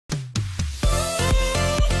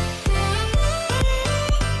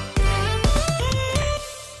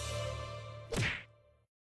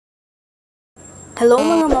Hello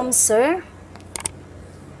mga ma'am sir!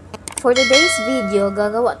 For today's video,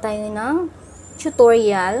 gagawa tayo ng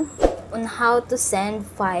tutorial on how to send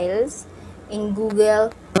files in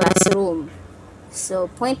Google Classroom.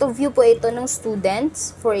 So, point of view po ito ng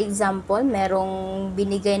students. For example, merong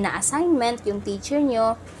binigay na assignment yung teacher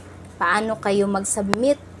nyo, paano kayo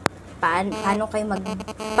mag-submit, paano kayo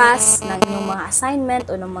mag-pass ng inyong mga assignment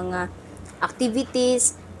o ng mga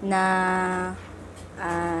activities na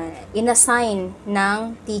inassign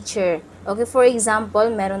ng teacher. Okay, for example,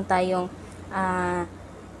 meron tayong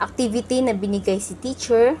activity na binigay si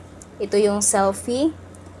teacher. Ito yung selfie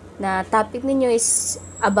na topic ninyo is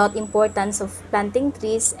about importance of planting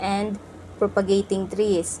trees and propagating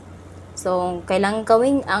trees. So, ang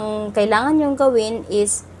kailangan nyong gawin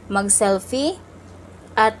is mag-selfie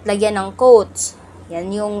at lagyan ng quotes. Yan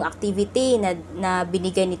yung activity na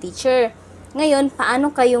binigay ni teacher. Ngayon, paano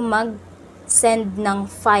kayo mag-send ng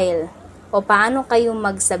file o paano kayo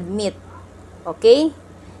mag-submit? Okay?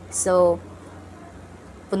 So,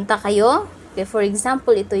 punta kayo. Okay, for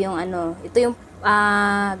example, ito yung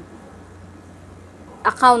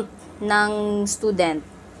account ng student.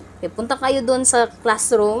 Okay, punta kayo doon sa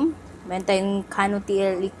classroom. Meron tayong Kano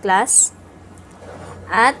TLE class.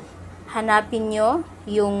 At hanapin nyo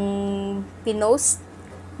yung pinost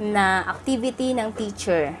na activity ng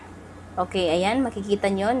teacher. Okay, ayan,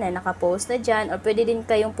 makikita nyo na nakapost na dyan. O pwede din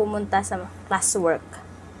kayong pumunta sa classwork.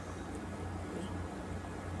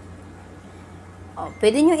 O,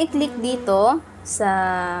 pwede nyo i-click dito sa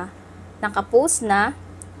nakapost na.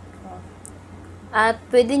 At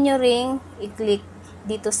pwede nyo ring i-click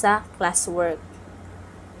dito sa classwork.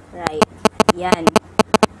 Right. Yan.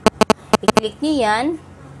 I-click nyo yan.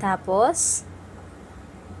 Tapos,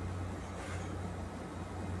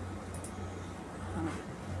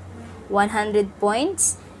 $100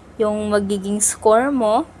 points yung magiging score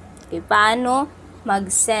mo. Okay, paano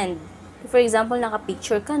mag-send? For example,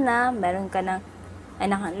 naka-picture ka na, meron ka na,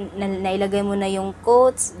 nailagay mo na yung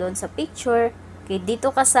quotes doon sa picture. Okay,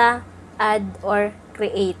 dito ka sa add or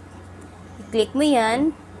create. I-click mo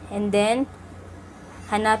yan, and then,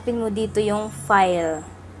 hanapin mo dito yung file.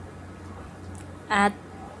 At,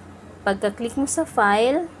 pagka-click mo sa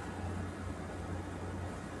file,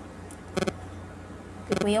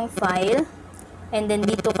 click mo yung file, and then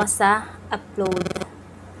dito ka sa upload.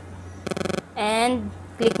 And,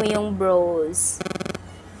 click mo yung browse.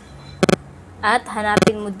 At,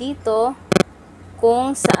 hanapin mo dito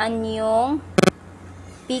kung saan yung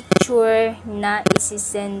picture na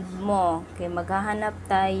isi-send mo. Okay, maghahanap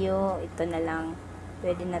tayo. Ito na lang.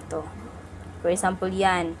 Pwede na to. For example,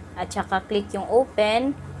 yan. At saka, click yung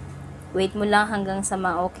open. Wait mo lang hanggang sa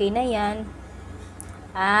ma-okay na yan.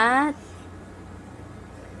 At,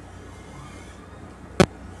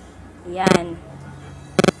 yan.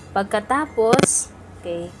 Pagkatapos,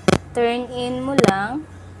 okay, turn in mo lang.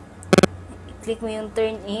 I-click mo yung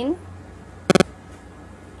turn in.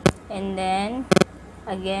 And then,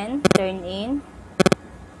 again, turn in.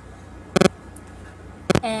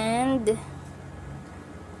 And,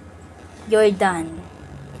 you're done.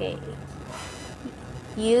 Okay.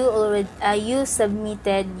 You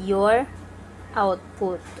submitted your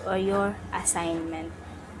output or your assignment.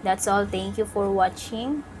 That's all. Thank you for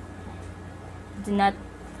watching. Do not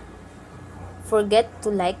forget to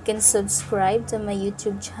like and subscribe to my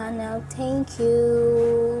YouTube channel. Thank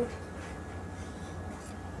you.